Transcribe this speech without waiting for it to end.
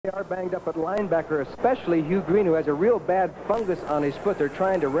They are banged up at linebacker, especially Hugh Green, who has a real bad fungus on his foot. They're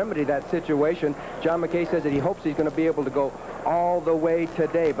trying to remedy that situation. John McKay says that he hopes he's going to be able to go all the way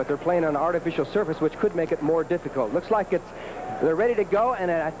today, but they're playing on an artificial surface, which could make it more difficult. Looks like they're ready to go,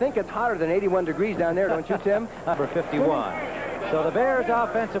 and I think it's hotter than 81 degrees down there, don't you, Tim? Number 51. So the Bears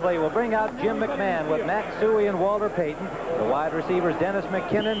offensively will bring out Jim McMahon with Matt Suhey and Walter Payton. The wide receivers Dennis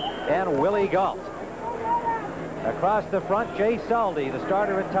McKinnon and Willie Galt. Across the front, Jay Saldi, the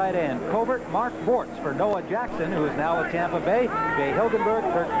starter at tight end. Covert, Mark Bortz for Noah Jackson, who is now at Tampa Bay. Jay Hilgenberg,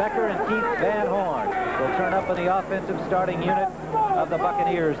 Kurt Becker, and Keith Van Horn will turn up in the offensive starting unit of the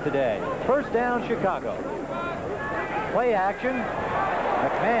Buccaneers today. First down, Chicago. Play action.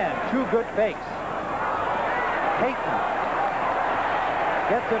 McMahon, 2 good fakes. Payton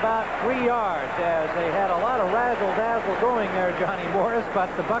gets about 3 yards as they had a lot of razzle-dazzle going there, Johnny Morris,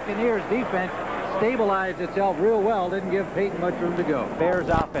 but the Buccaneers defense stabilized itself real well, didn't give Payton much room to go. Bears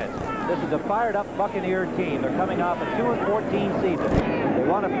offense. This is a fired-up Buccaneer team. They're coming off a 2-14 season. They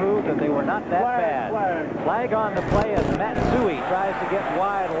want to prove that they were not that bad. Flag on the play as Matt Suhey tries to get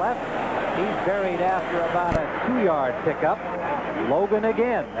wide left. He's buried after about a 2-yard pickup. Logan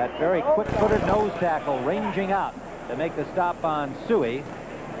again, that very quick-footed nose tackle, ranging out to make the stop on Suhey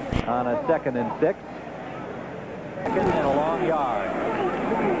on a 2nd and 6. Second and a long yard.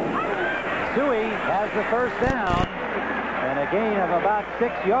 Suhey has the first down and a gain of about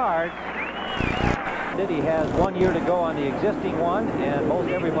 6 yards. He has 1 year to go on the existing one, and most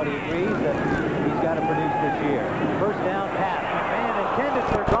everybody agrees that he's got to produce this year. First down pass. McMahon intended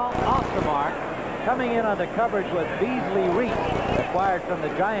for Galt, off the mark. Coming in on the coverage was Beasley Reese, acquired from the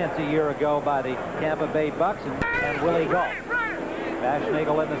Giants a year ago by the Tampa Bay Bucks, and Willie Galt.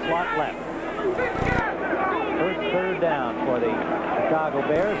 Bashnagel in the slot left. First third down for the Chicago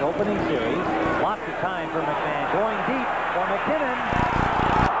Bears, opening series. Lots of time for McMahon. Going deep for McKinnon.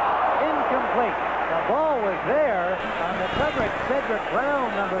 Incomplete. The ball was there on the coverage. Cedric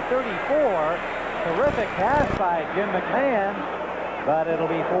Brown, number 34. Terrific pass by Jim McMahon, but it'll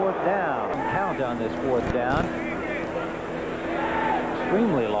be 4th down. Count on this 4th down.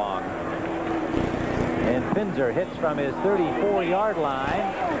 Extremely long. And Finzer hits from his 34-yard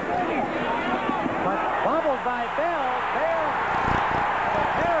line. But bobbled by Bell. Bell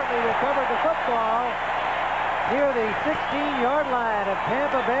apparently recovered the football near the 16-yard line of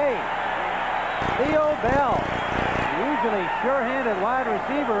Tampa Bay. Theo Bell, usually sure-handed wide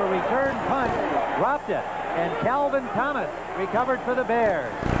receiver, a return punt, dropped it. And Calvin Thomas recovered for the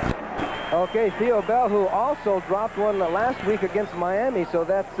Bears. Okay, Theo Bell, who also dropped one last week against Miami, so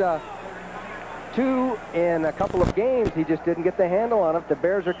that's 2 in a couple of games. He just didn't get the handle on it. The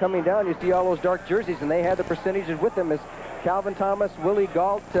Bears are coming down. You see all those dark jerseys, and they had the percentages with them as Calvin Thomas, Willie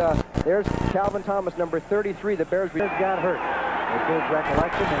Galt. There's Calvin Thomas, number 33. The Bears got hurt. It's his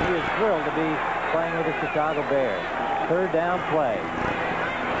recollection, and he is thrilled to be playing with the Chicago Bears. Third down play.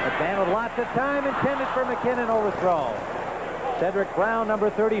 McMahon with lots of time, intended for McKinnon, overthrown. Cedric Brown, number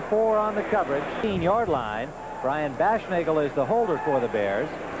 34, on the coverage. 15-yard line. Brian Bashnagel is the holder for the Bears.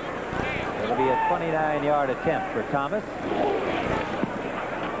 It'll be a 29-yard attempt for Thomas.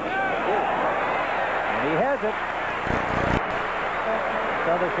 And he has it.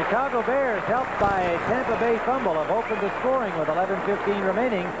 So the Chicago Bears, helped by a Tampa Bay fumble, have opened the scoring with 11:15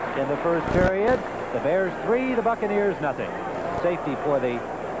 remaining in the first period. The Bears 3, the Buccaneers nothing. Safety for the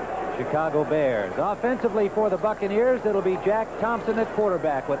Chicago Bears. Offensively for the Buccaneers, it'll be Jack Thompson at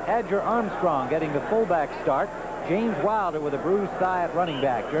quarterback, with Adger Armstrong getting the fullback start. James Wilder with a bruised thigh at running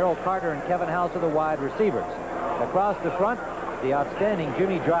back. Gerald Carter and Kevin House are the wide receivers. Across the front, the outstanding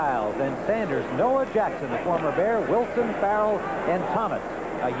Jimmy Giles and Sanders, Noah Jackson, the former Bear, Wilson, Farrell, and Thomas.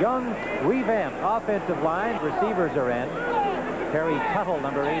 A young, revamped offensive line. Receivers are in. Terry Tuttle,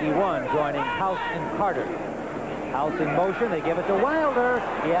 number 81, joining House and Carter. House in motion. They give it to Wilder.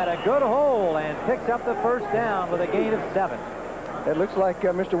 He had a good hole and picks up the first down with a gain of 7. It looks like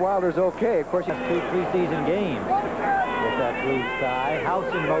Mr. Wilder's okay. Of course, he has 2 preseason games with that bruised thigh.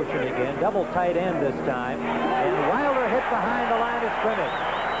 House in motion again. Double tight end this time. And Wilder hit behind the line of scrimmage.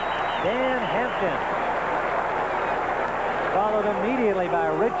 Dan Hampton followed immediately by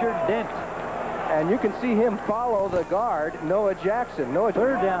Richard Dent. And you can see him follow the guard, Noah Jackson.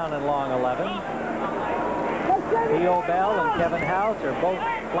 Third down and long 11. Theo Bell and Kevin House are both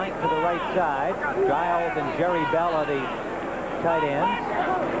flanked to the right side. Giles and Jerry Bell are the tight ends.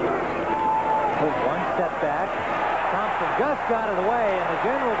 One step back. Thompson just got it away in the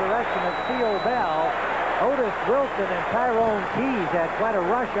general direction of Theo Bell. Otis Wilson and Tyrone Keys had quite a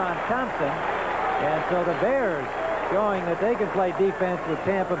rush on Thompson. And so the Bears showing that they can play defense with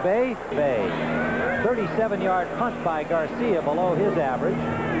Tampa Bay. 37-yard punt by Garcia, below his average.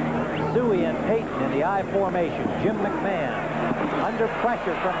 Suey and Payton in the I formation. Jim McMahon under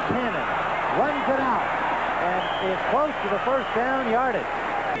pressure from Cannon. Runs it out and is close to the first down yardage.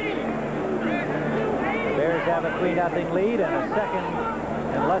 The Bears have a 3-0 lead and a second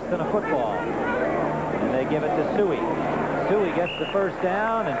and less than a football. And they give it to Suey. Suey gets the first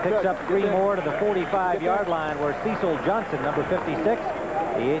down and picks up 3 more to the 45-yard line where Cecil Johnson, number 56,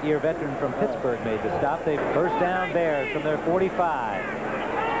 the 8-year veteran from Pittsburgh, made the stop. They first down Bears from their 45.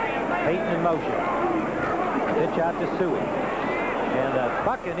 Payton in motion. Pitch out to Suey. And the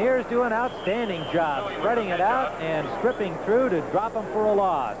Buccaneers do an outstanding job spreading it out and stripping through to drop him for a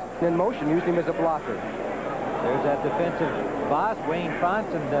loss. In motion, used him as a blocker. There's that defensive boss, Wayne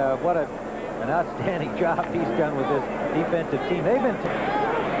Fonts, and what an outstanding job he's done with this defensive team. They've been...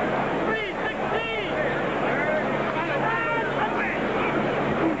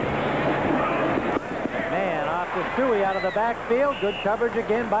 Man, off to Suey out of the backfield. Good coverage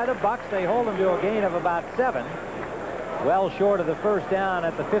again by the Bucs. They hold him to a gain of about 7. Well short of the first down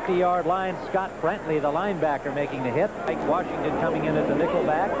at the 50-yard line. Scott Brantley, the linebacker, making the hit. Mike Washington coming in as the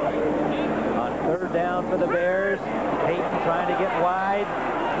nickelback. On third down for the Bears. Payton trying to get wide.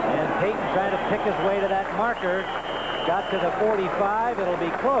 And Payton trying to pick his way to that marker. Got to the 45. It'll be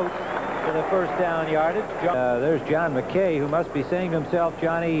close to the first down yardage. There's John McKay, who must be saying to himself,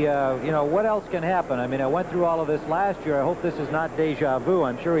 Johnny, you know, what else can happen? I mean, I went through all of this last year. I hope this is not deja vu.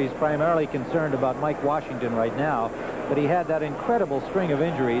 I'm sure he's primarily concerned about Mike Washington right now. But he had that incredible string of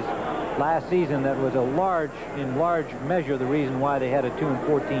injuries last season that was in large measure the reason why they had a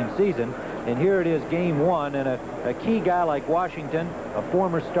 2-14 season. And here it is, game 1, and a key guy like Washington, a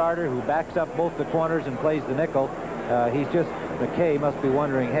former starter who backs up both the corners and plays the nickel. McKay must be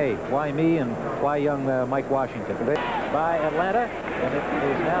wondering, hey, why me and why young Mike Washington? By Atlanta, and it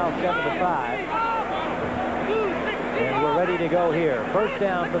is now 7-5. And we're ready to go here. First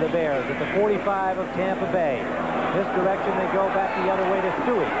down for the Bears at the 45 of Tampa Bay. Misdirection, they go back the other way to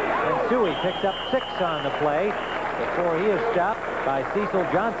Suey. And Suey picks up 6 on the play before he is stopped by Cecil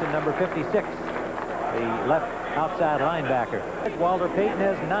Johnson, number 56, the left outside linebacker. Walter Payton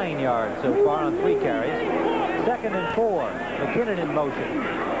has 9 yards so far on 3 carries. 2nd and 4. McKinnon in motion.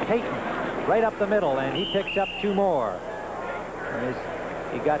 Payton right up the middle, and he picks up 2 more.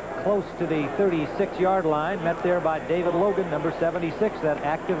 He got close to the 36-yard line, met there by David Logan, number 76, that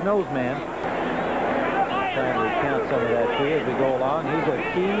active nose man. Trying to recount some of that to you as we go along. He's a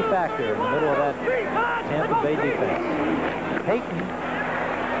key factor in the middle of that Tampa Bay defense. Payton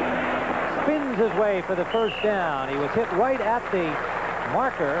spins his way for the first down. He was hit right at the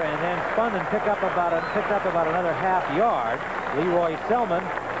marker and then spun and picked up about another half yard. Leroy Selman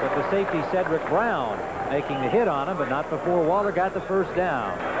with the safety Cedric Brown making the hit on him, but not before Walter got the first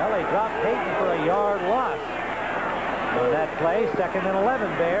down. Well, they dropped Payton for a yard loss on that play. 2nd and 11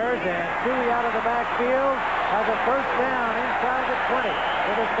 Bears, and Suey out of the backfield has a first down inside the 20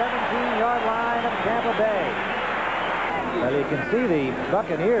 to the 17-yard line of Tampa Bay. Well, you can see the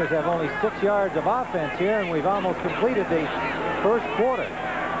Buccaneers have only 6 yards of offense here, and we've almost completed the first quarter.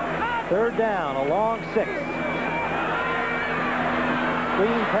 Third down, a long 6.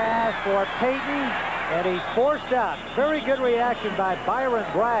 Screen pass for Payton, and he's forced out. Very good reaction by Byron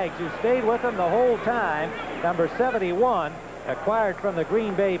Braggs, who stayed with him the whole time. Number 71, acquired from the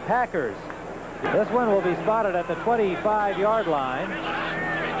Green Bay Packers. This one will be spotted at the 25-yard line.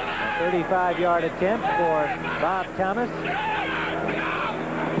 A 35-yard attempt for Bob Thomas.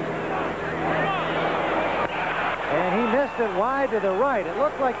 And he missed it wide to the right. It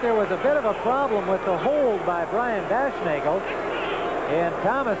looked like there was a bit of a problem with the hold by Brian Baschnagel. And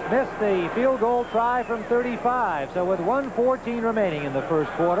Thomas missed the field goal try from 35. So with 1:14 remaining in the first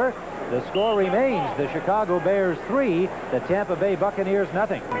quarter, the score remains the Chicago Bears 3, the Tampa Bay Buccaneers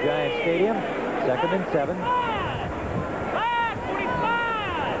nothing. Giant Stadium, 2nd and 7.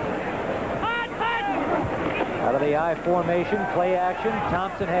 Out of the I formation, play action.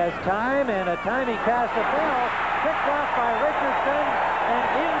 Thompson has time, and a timely cast of ball, picked off by Richardson, and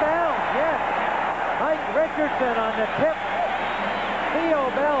inbound, yes. Mike Richardson on the tip.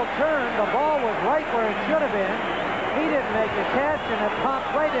 Theo Bell turned. The ball was right where it should have been. He didn't make the catch, and it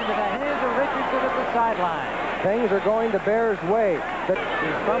popped right into the hands of Richardson at the sideline. Things are going the Bears' way.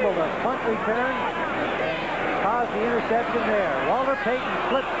 He fumbled a punt return and caused the interception there. Walter Payton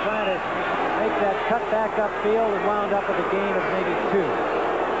slipped trying to make that cut back upfield and wound up with a gain of maybe 2.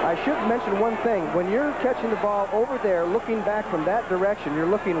 I should mention one thing. When you're catching the ball over there, looking back from that direction, you're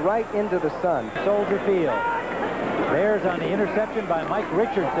looking right into the sun. Soldier Field. Bears on the interception by Mike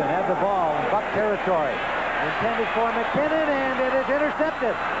Richardson have the ball in Buck territory. Intended for McKinnon, and it is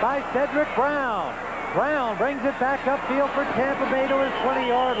intercepted by Cedric Brown. Brown brings it back upfield for Tampa Bay to his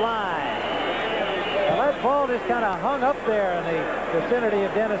 20-yard line. ball just kind of hung up there in the vicinity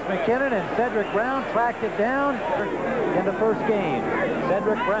of Dennis McKinnon, and Cedric Brown tracked it down in the first game.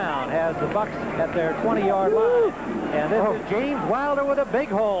 Cedric Brown has the Bucs at their 20-yard line. And this is James Wilder with a big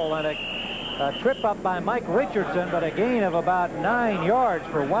hole and a trip up by Mike Richardson, but a gain of about 9 yards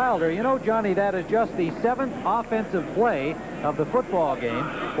for Wilder. You know, Johnny, that is just the 7th offensive play of the football game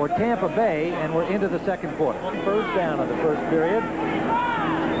for Tampa Bay, and we're into the second quarter. First down of the first period.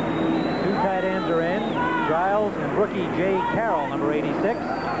 Two tight ends are in. Giles and rookie Jay Carroll, number 86.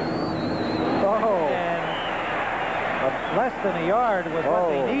 And less than a yard was what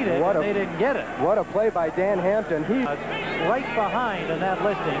they needed, and they didn't get it. What a play by Dan Hampton. He's right behind in that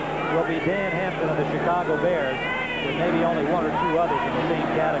listing will be Dan Hampton of the Chicago Bears, with maybe only 1 or 2 others in the same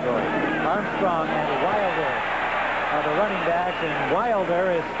category. Armstrong and Wilder are the running backs, and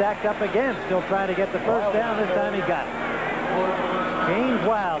Wilder is stacked up again, still trying to get the first down. This time he got it. James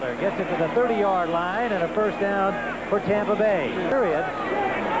Wilder gets it to the 30-yard line, and a first down for Tampa Bay. Period.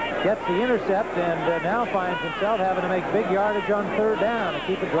 Gets the intercept, and now finds himself having to make big yardage on third down to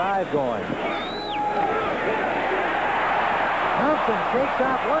keep the drive going. Thompson shakes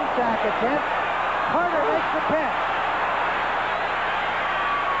off one sack attempt. Carter makes the catch.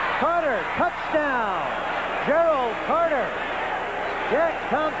 Carter, touchdown. Gerald Carter. Jack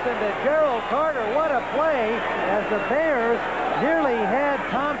Thompson to Gerald Carter. What a play, as the Bears nearly had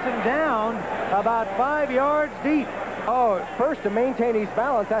Thompson down about 5 yards deep. Oh, first to maintain his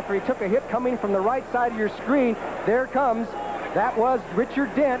balance after he took a hit coming from the right side of your screen. There comes. That was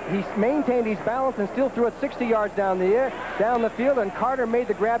Richard Dent. He maintained his balance and still threw it 60 yards down the field, and Carter made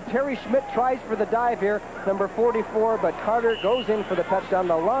the grab. Terry Schmidt tries for the dive here, number 44, but Carter goes in for the touchdown,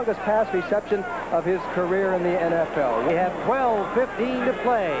 the longest pass reception of his career in the NFL. We have 12:15 to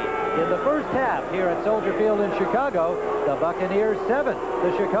play in the first half here at Soldier Field in Chicago. The Buccaneers 7,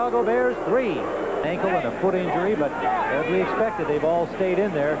 the Chicago Bears 3. Ankle and a foot injury, but as we expected, they've all stayed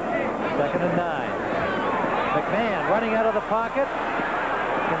in there. 2nd and 9. McMahon running out of the pocket,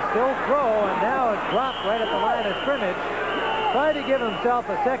 can still throw, and now it's dropped right at the line of scrimmage. Tried to give himself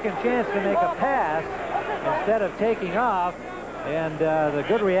a second chance to make a pass instead of taking off, and the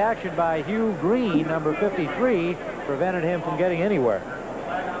good reaction by Hugh Green, number 53, prevented him from getting anywhere.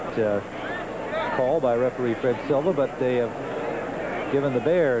 Call by referee Fred Silva, but they have given the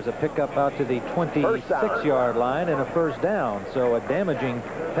Bears a pickup out to the 26-yard line and a first down. So a damaging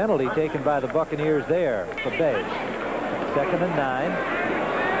penalty taken by the Buccaneers there for Bay. 2nd and 9.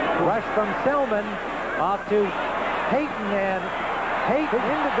 Rush from Selman off to Payton, and Payton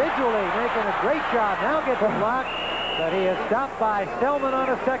individually making a great job. Now gets a block, but he is stopped by Selman on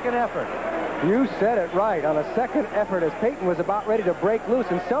a second effort. You said it right, on a second effort, as Payton was about ready to break loose,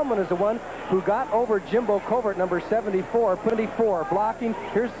 and Selman is the one who got over Jimbo Covert, number 74, blocking.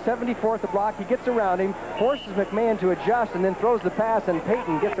 Here's 74th, the block. He gets around him, forces McMahon to adjust, and then throws the pass, and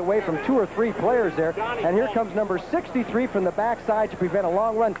Payton gets away from 2 or 3 players there. And here comes number 63 from the backside to prevent a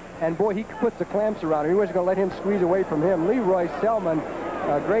long run, and boy, he puts the clamps around him. He wasn't going to let him squeeze away from him. Leroy Selman.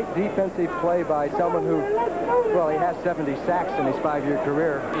 A great defensive play by Selman, who, well, he has 70 sacks in his 5-year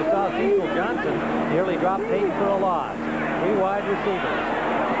career. You saw Cecil Johnson nearly drop Payton for a loss. 3 wide receivers.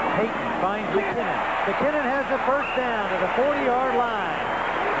 Payton finds McKinnon. McKinnon has the first down to the 40-yard line.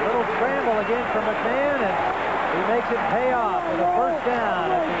 A little scramble again from McMahon, and he makes it pay off with a first down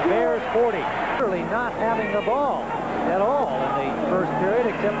at the Bears 40. Literally not having the ball at all in the first period,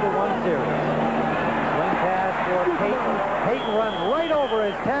 except for 1 series. Pass for Payton. Payton runs right over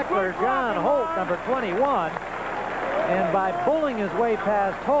his tackler, John Holt, number 21. And by bulling his way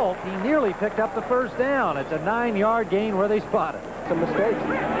past Holt, he nearly picked up the first down. It's a 9-yard gain where they spot it. Some mistakes.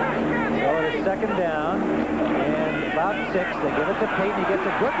 So it is 2nd down, and about 6. They give it to Payton. He gets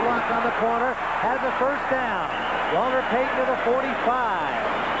a good block on the corner, has a first down. Walter Payton to the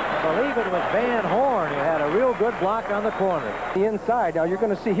 45. I believe it was Van Horn who had a real good block on the corner. The inside. Now you're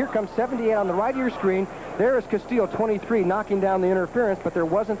going to see, here comes 78 on the right of your screen. There is Castillo, 23, knocking down the interference, but there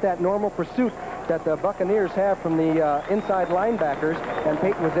wasn't that normal pursuit that the Buccaneers have from the inside linebackers, and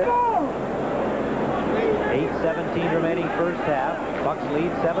Payton was it. 8:17 remaining first half. Bucs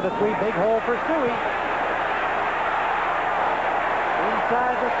lead 7-3. Big hole for Stewie.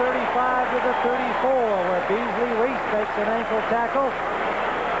 Inside the 35 to the 34, where Beasley Reese makes an ankle tackle.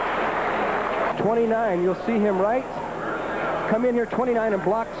 29, you'll see him right. Come in here, 29, and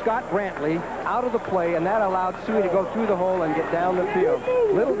block Scott Brantley out of the play, and that allowed Stewie to go through the hole and get down the field.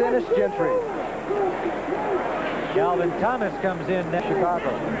 Little Dennis Gentry. Calvin Thomas comes in next.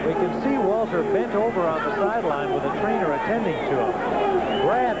 Chicago. We can see Walter bent over on the sideline with a trainer attending to him.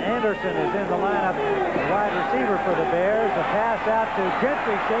 Brad Anderson is in the lineup, the wide receiver for the Bears. A pass out to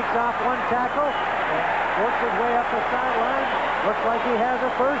Gentry, shakes off one tackle, and works his way up the sideline. Looks like he has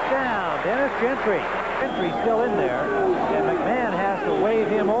a first down. Dennis Gentry. Gentry's still in there, and McMahon has to wave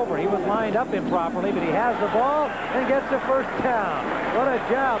him over. He was lined up improperly, but he has the ball and gets the first down. What a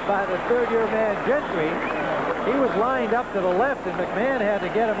job by the third-year man, Gentry. He was lined up to the left, and McMahon had to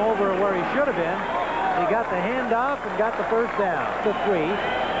get him over where he should have been. He got the handoff and got the first down. The 3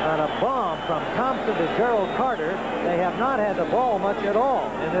 on a bomb from Thompson to Gerald Carter. They have not had the ball much at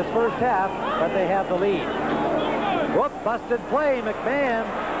all in this first half, but they have the lead. Whoop, busted play. McMahon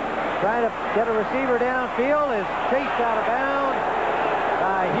trying to get a receiver downfield, is chased out of bounds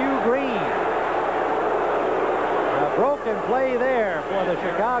by Hugh Green. A broken play there for the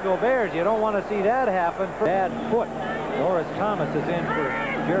Chicago Bears. You don't want to see that happen. Bad foot. Norris Thomas is in for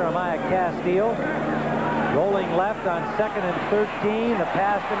Jeremiah Castile. Rolling left on 2nd and 13. The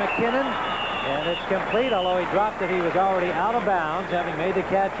pass to McKinnon. And it's complete, although he dropped it. He was already out of bounds, having made the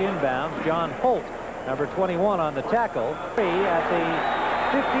catch inbounds. John Holt, number 21 on the tackle. At the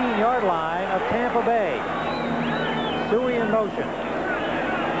 15-yard line of Tampa Bay. Suey in motion.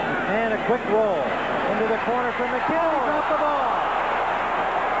 And a quick roll. Into the corner from McKinnon. Dropped the ball.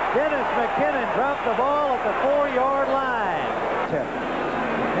 Dennis McKinnon dropped the ball at the 4-yard line.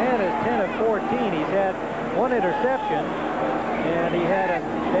 Man is 10 of 14. He's had one interception, and he had a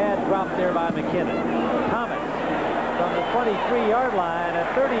bad drop there by McKinnon. Thomas from the 23-yard line. A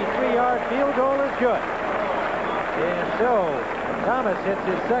 33-yard field goal is good. And so Thomas hits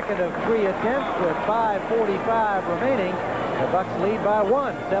his second of 3 attempts with 5:45 remaining. The Bucs lead by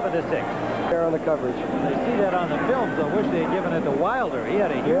 1, 7-6. There on the coverage. They see that on the films. I wish they had given it to Wilder. He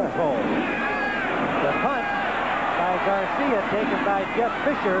had a huge hole. The punt by Garcia taken by Jeff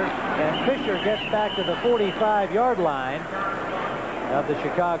Fisher, and Fisher gets back to the 45-yard line of the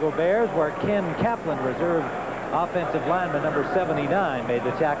Chicago Bears, where Ken Kaplan, reserve offensive lineman number 79, made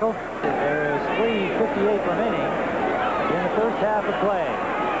the tackle. There is 3:58 remaining in the first half of play.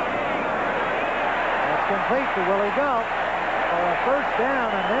 That's complete to Willie Galt for a first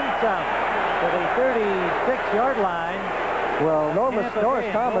down and then some to the 36-yard line. Well, Norris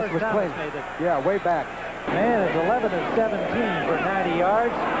Thomas was playing. Yeah, way back. Man is 11 of 17 for 90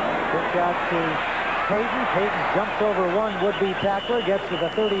 yards. Pitch out to Payton. Payton jumps over one would-be tackler, gets to the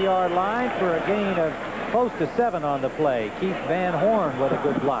 30-yard line for a gain of close to 7 on the play. Keith Van Horn with a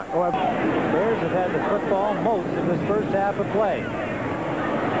good block. The Bears have had the football most in this first half of play.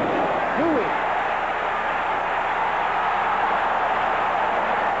 Dewey.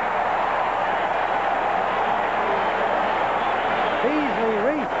 Beasley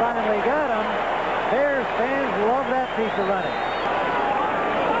Reese finally got him. Bears fans love that piece of running.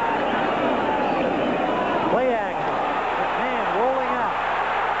 Play action. McMahon rolling out.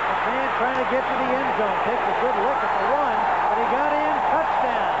 McMahon trying to get to the end zone. Takes a good look at the run, but he got in.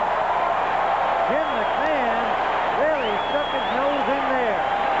 Touchdown. Jim McMahon really stuck his nose in there.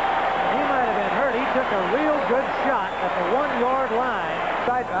 He might have been hurt. He took a real good shot at the 1-yard line.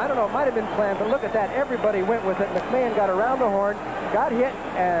 I don't know, it might have been planned, but look at that. Everybody went with it. McMahon got around the horn, got hit,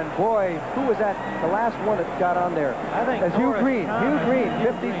 and boy, who was that? The last one that got on there. I think Hugh Green. Hugh Green,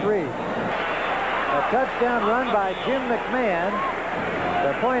 53. A touchdown run by Jim McMahon.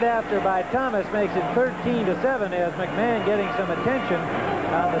 The point after by Thomas makes it 13-7 as McMahon getting some attention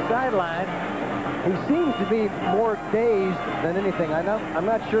on the sideline. He seems to be more dazed than anything. I'm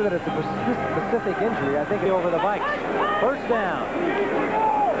not sure that it's a specific injury. I think it's over the Vikes. First down.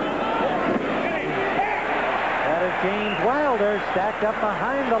 That is James Wilder stacked up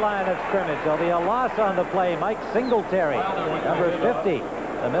behind the line of scrimmage. There'll be a loss on the play. Mike Singletary, number 50,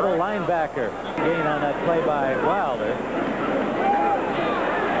 the middle linebacker. Gain on that play by Wilder.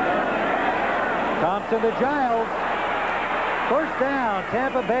 Thompson to Giles. First down,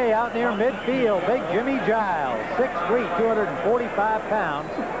 Tampa Bay out near midfield. Big Jimmy Giles, 6'3", 245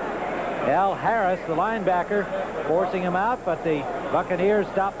 pounds. Al Harris, the linebacker, forcing him out, but the Buccaneers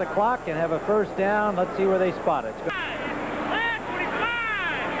stop the clock and have a first down. Let's see where they spot it.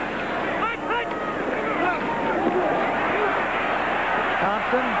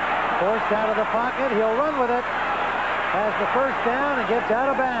 Thompson forced out of the pocket. He'll run with it. Has the first down and gets out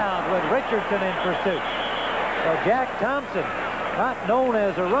of bounds with Richardson in pursuit. So Jack Thompson, not known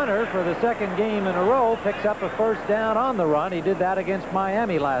as a runner for the second game in a row, picks up a first down on the run. He did that against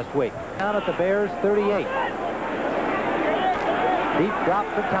Miami last week. Down at the Bears 38. Deep drop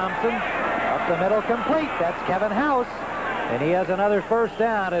for Thompson. Up the middle complete. That's Kevin House. And he has another first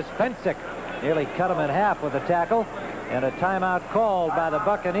down as Fensick Nearly cut him in half with a tackle. And a timeout called by the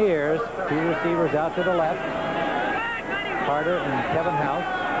Buccaneers. Two receivers out to the left. Carter and Kevin House.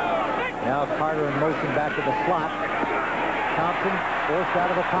 Now Carter in motion back to the slot. Thompson forced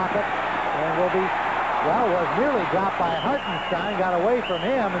out of the pocket and will be, well, was nearly dropped by Hartenstein. Got away from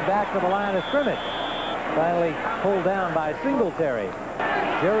him and back to the line of scrimmage. Finally pulled down by Singletary.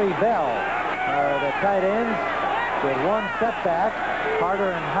 Jerry Bell are the tight ends with one setback. Carter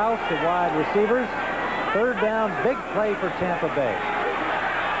and House, the wide receivers. Third down, big play for Tampa Bay.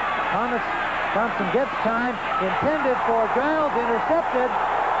 Thompson gets time, intended for Giles, intercepted.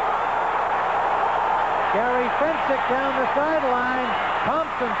 Gary Fensick down the sideline.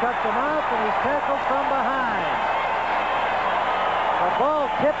 Thompson cuts him off, and he's tackled from behind. The ball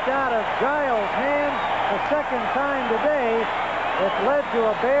tipped out of Giles' hands the second time today. It led to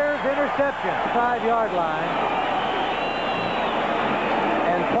a Bears interception. 5-yard line.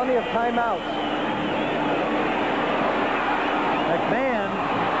 And plenty of timeouts. McMahon,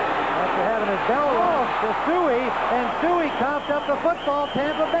 after having his bell rung, to Suey, and Suey coughed up the football.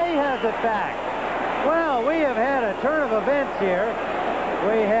 Tampa Bay has it back. Well, we have had a turn of events here.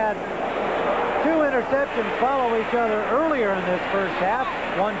 We had two interceptions follow each other earlier in this first half,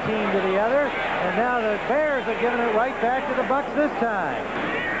 one team to the other, and now the Bears have given it right back to the Bucs this time.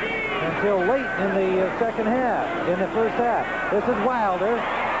 Until late in the second half, in the first half. This is Wilder.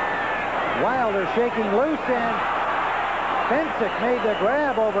 Wilder shaking loose, and Fensick made the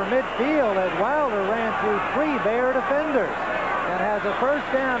grab over midfield as Wilder ran through 3 Bear defenders and has a first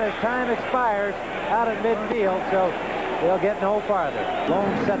down as time expires out at midfield, so they'll get no farther.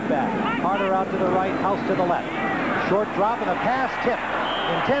 Lone setback. Carter out to the right, House to the left. Short drop and a pass tip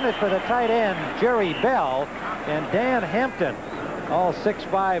intended for the tight end, Jerry Bell, and Dan Hampton. All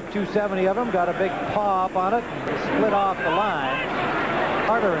 6'5", 270 of them got a big paw up on it and split off the line.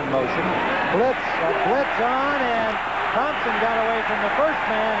 Carter in motion. Blitz. A blitz on, and Thompson got away from the first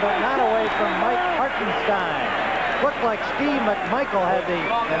man, but not away from Mike Hartenstein. Looked like Steve McMichael had the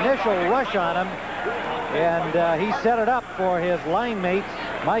initial rush on him, and he set it up for his line mate,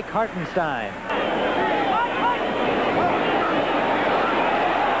 Mike Hartenstein.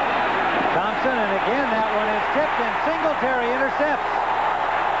 Thompson, and again that one is tipped, and Singletary intercepts.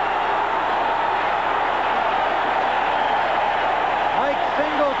 Mike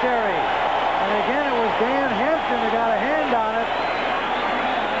Singletary. And again, it was Dan Hampton that got a hand on it.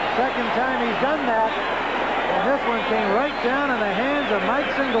 Second time he's done that. And this one came right down in the hands of Mike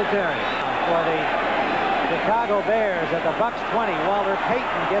Singletary. For the Chicago Bears at the Bucs 20. Walter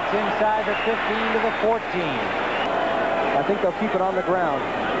Payton gets inside the 15 to the 14. I think they'll keep it on the ground.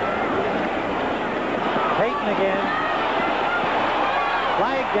 Payton again.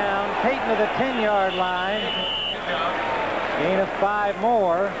 Flag down. Payton to the 10-yard line. Gain of 5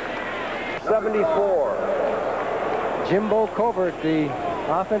 more. 74. Jimbo Covert, the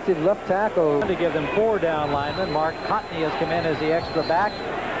offensive left tackle. To give them 4 down linemen. Mark Cotney has come in as the extra back.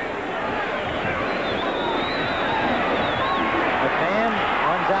 McMahon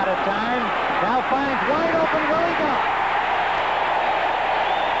runs out of time. Now finds wide open Willie Galt.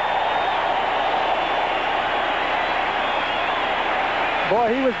 Boy,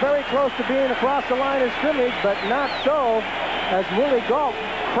 he was very close to being across the line of scrimmage, but not so, as Willie Galt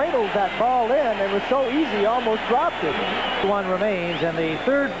cradled that ball in. It was so easy, almost dropped it. One remains in the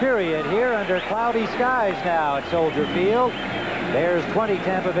third period here under cloudy skies now at Soldier Field. Bears 20,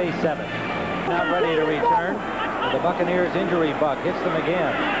 Tampa Bay 7. Not ready to return. The Buccaneers injury bug hits them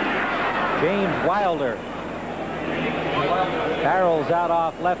again. James Wilder barrels out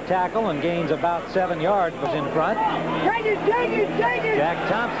off left tackle and gains about 7 yards. Was in front. Jack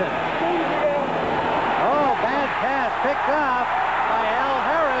Thompson. Oh, bad pass picked up by Al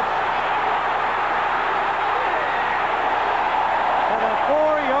Harris. To the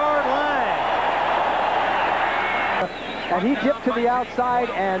 4-yard line. And he dipped to the outside,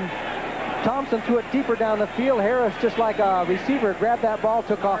 and Thompson threw it deeper down the field. Harris, just like a receiver, grabbed that ball,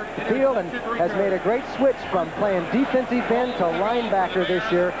 took off the field, and has made a great switch from playing defensive end to linebacker this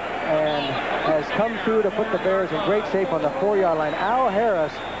year, and has come through to put the Bears in great shape on the 4-yard line. Al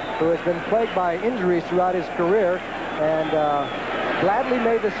Harris, who has been plagued by injuries throughout his career, and gladly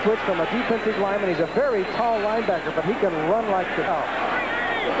made the switch from a defensive lineman. He's a very tall linebacker, but he can run like the hell.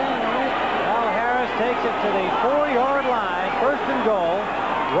 Al Harris takes it to the 4-yard line, first and goal.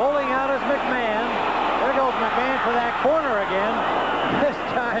 Rolling out is McMahon. There goes McMahon for that corner again. This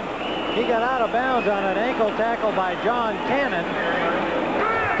time he got out of bounds on an ankle tackle by John Cannon.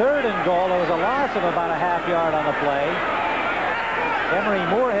 Third and goal. There was a loss of about a half yard on the play. Emery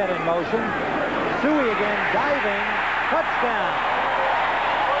Moorhead in motion. Suey again diving. Touchdown.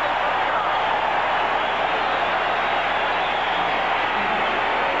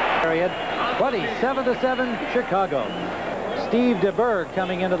 27-7 Chicago. Steve DeBerg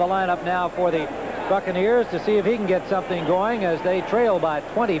coming into the lineup now for the Buccaneers to see if he can get something going as they trail by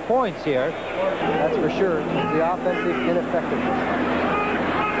 20 points here. That's for sure. The offensive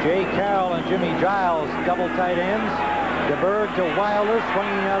ineffectiveness. Jay Carroll and Jimmy Giles, double tight ends. DeBerg to Wilder,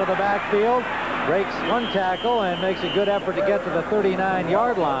 swinging out of the backfield. Breaks one tackle and makes a good effort to get to the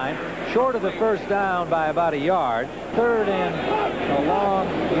 39-yard line. Short of the first down by about a yard. Third and a long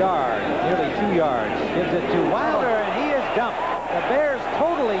yard, nearly 2 yards. Gives it to Wilder, and he is dumped. The Bears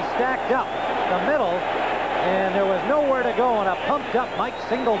totally stacked up the middle, and there was nowhere to go, and a pumped-up Mike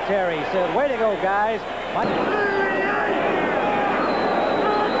Singletary said, "Way to go, guys."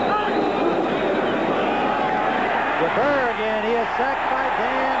 DeBerg, and he is sacked by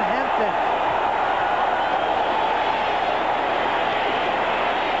Dan Hampton.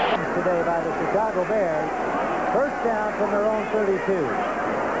 Today by the Chicago Bears. First down from their own 32.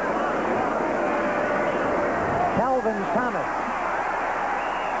 Calvin Thomas.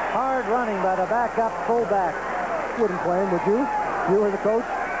 Hard running by the backup fullback. Wouldn't play him, would you? You were the coach?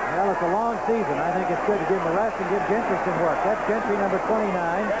 Well, it's a long season. I think it's good to give him a rest and give Gentry some work. That's Gentry, number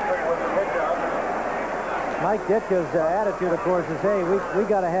 29. Mike Ditka's attitude, of course, is, hey, we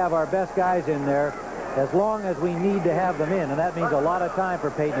got to have our best guys in there as long as we need to have them in, and that means a lot of time for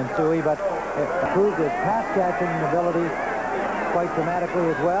Peyton and Suey, but it improved his pass-catching ability quite dramatically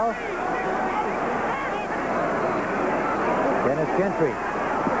as well. Dennis Gentry.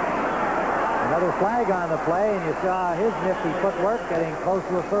 Another flag on the play, and you saw his nifty footwork getting close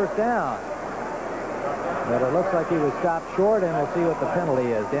to a first down. But it looks like he was stopped short, and we'll see what the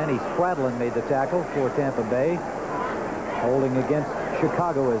penalty is. Danny Spradlin made the tackle for Tampa Bay. Holding against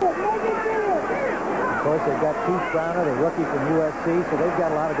Chicago is... Of course, they've got Keith Browner, the rookie from USC, so they've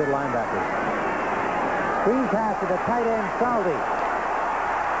got a lot of good linebackers. Screen pass to the tight end, Saldi.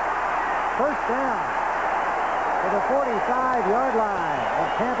 First down to the 45-yard line of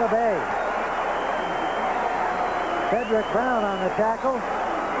Tampa Bay. Cedric Brown on the tackle.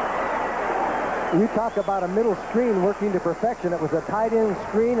 You talk about a middle screen working to perfection. It was a tight end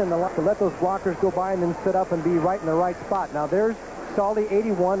screen, and to let those blockers go by and then sit up and be right in the right spot. Now there's Saldi,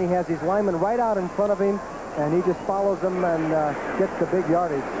 81. He has his lineman right out in front of him, and he just follows them and gets the big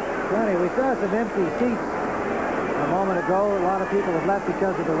yardage. Johnny, we saw some empty seats a moment ago. A lot of people have left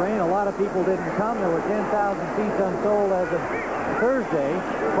because of the rain. A lot of people didn't come. There were 10,000 seats unsold as of Thursday.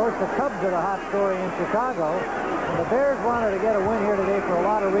 Of course, the Cubs are the hot story in Chicago. And the Bears wanted to get a win here today for a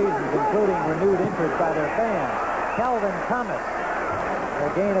lot of reasons, including renewed interest by their fans. Calvin Thomas,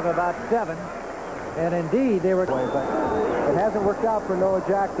 a gain of about 7. And indeed, they were... It hasn't worked out for Noah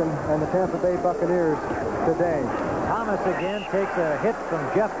Jackson and the Tampa Bay Buccaneers today. Thomas again takes a hit from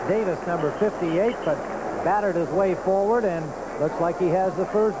Jeff Davis, number 58, but battered his way forward and looks like he has the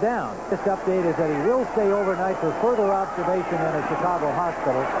first down. This update is that he will stay overnight for further observation in a Chicago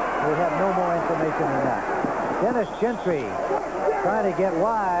hospital. We have no more information than that. Dennis Gentry, trying to get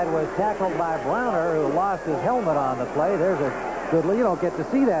wide, was tackled by Browner, who lost his helmet on the play. There's a good, you don't get to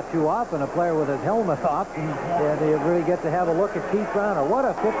see that too often, a player with his helmet off, and you really get to have a look at Keith Browner. What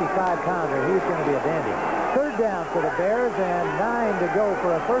a 55-pounder. He's going to be a dandy. Third down for the Bears and 9 to go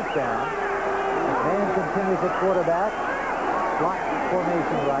for a first down. Man continues at quarterback. Block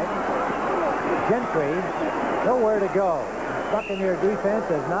formation right. Gentry, nowhere to go. The Buccaneer defense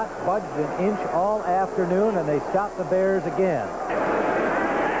has not budged an inch all afternoon, and they stop the Bears again.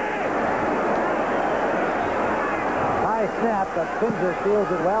 Snap, but Finzer fields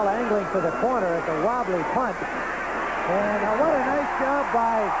it well, angling for the corner at the wobbly punt. And what a nice job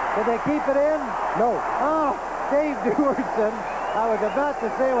by... Did they keep it in? No. Oh, Dave Duerson. I was about to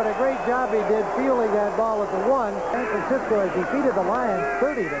say what a great job he did fielding that ball at the 1. San Francisco has defeated the Lions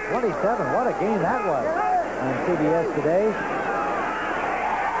 30-27. What a game that was on CBS today.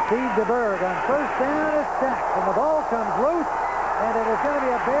 Steve DeBerg on first down is sacked, and the ball comes loose, and it is going to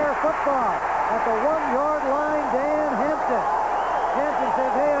be a Bear football. At the 1-yard line, Dan Hampton. Hampton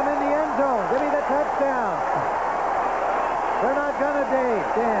says, hey, I'm in the end zone. Give me the touchdown. They're not gonna, Dave.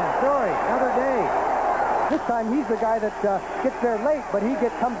 Dan, sorry, another day. This time he's the guy that gets there late, but he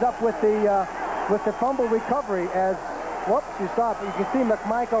comes up with the fumble recovery as, whoops, you saw it. You can see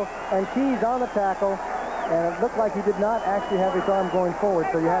McMichael and Keys on the tackle, and it looked like he did not actually have his arm going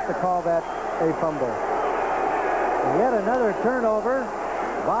forward, so you have to call that a fumble. And yet another turnover.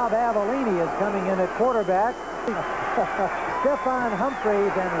 Bob Avellini is coming in at quarterback. Stephon Humphreys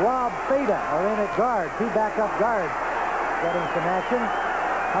and Rob Fada are in at guard. 2 backup guards getting some action.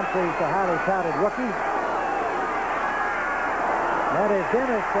 Humphreys, the highly touted rookie. That is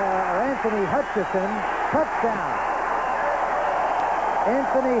Anthony Hutchison. Touchdown.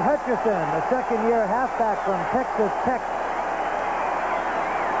 Anthony Hutchison, the second-year halfback from Texas Tech.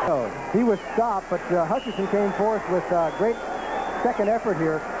 He was stopped, but Hutchison came forth with great second effort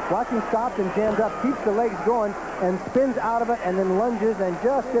here. Watch him stopped and jammed up, keeps the legs going, and spins out of it, and then lunges and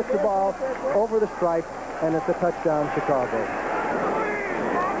just gets the ball over the stripe, and it's a touchdown, Chicago.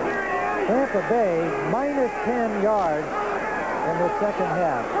 Tampa Bay minus 10 yards in the second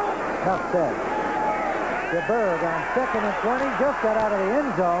half. Enough said. DeBerg on 2nd and 20, just got out of the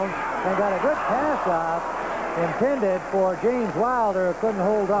end zone and got a good pass off intended for James Wilder, who couldn't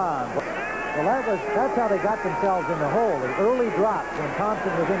hold on. Well, that's how they got themselves in the hole. The early drops when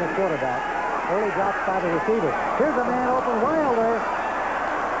Thompson was in the quarterback. Early drops by the receiver. Here's a man open, Wilder.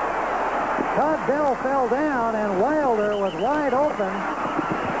 Todd Bell fell down, and Wilder was wide open.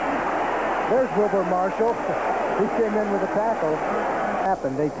 There's Wilbur Marshall. He came in with a tackle.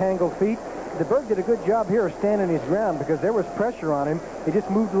 Happened. They tangled feet. DeBerg did a good job here of standing his ground because there was pressure on him. He just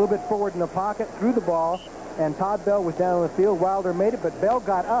moved a little bit forward in the pocket, threw the ball, and Todd Bell was down on the field. Wilder made it, but Bell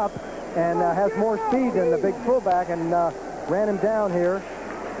got up and has more speed than the big fullback and ran him down here.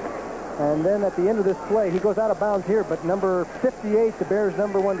 And then at the end of this play, he goes out of bounds here, but number 58, the Bears'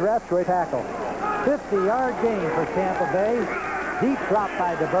 #1 draft choice, tackle. 50-yard gain for Tampa Bay. Deep drop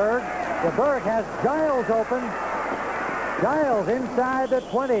by DeBerg. DeBerg has Giles open. Giles inside the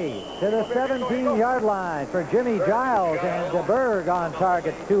 20 to the 17-yard line for Jimmy Giles, and DeBerg on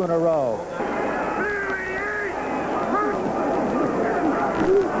target 2 in a row.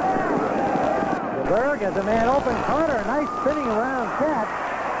 DeBerg has a man open. Carter, nice spinning around catch.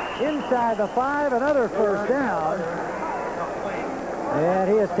 Inside the 5, another first down. And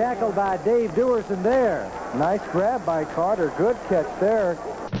he is tackled by Dave Dewerson there. Nice grab by Carter. Good catch there.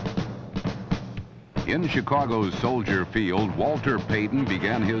 In Chicago's Soldier Field, Walter Payton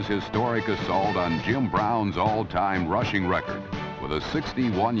began his historic assault on Jim Brown's all-time rushing record with a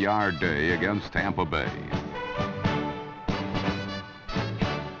 61-yard day against Tampa Bay.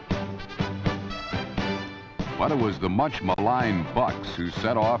 But it was the much maligned Bucks who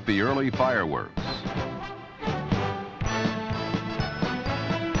set off the early fireworks.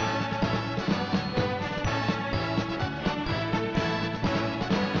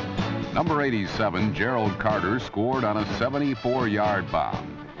 Number 87, Gerald Carter, scored on a 74-yard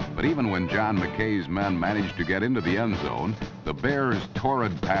bomb. But even when John McKay's men managed to get into the end zone, the Bears'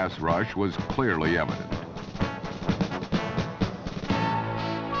 torrid pass rush was clearly evident.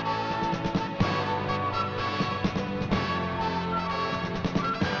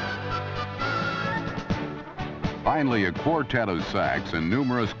 Finally, a quartet of sacks and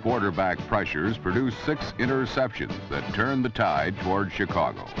numerous quarterback pressures produced 6 interceptions that turned the tide toward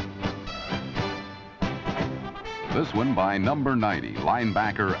Chicago. This one by number 90,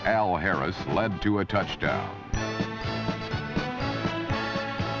 linebacker Al Harris, led to a touchdown.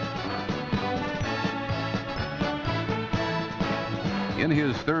 In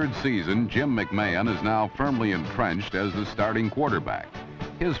his 3rd season, Jim McMahon is now firmly entrenched as the starting quarterback.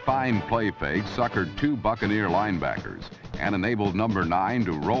 His fine play fake suckered 2 Buccaneer linebackers and enabled number 9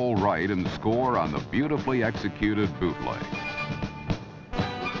 to roll right and score on the beautifully executed bootleg.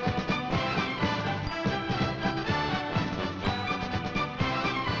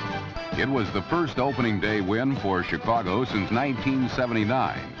 It was the first opening day win for Chicago since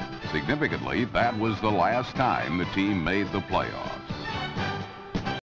 1979. Significantly, that was the last time the team made the playoffs.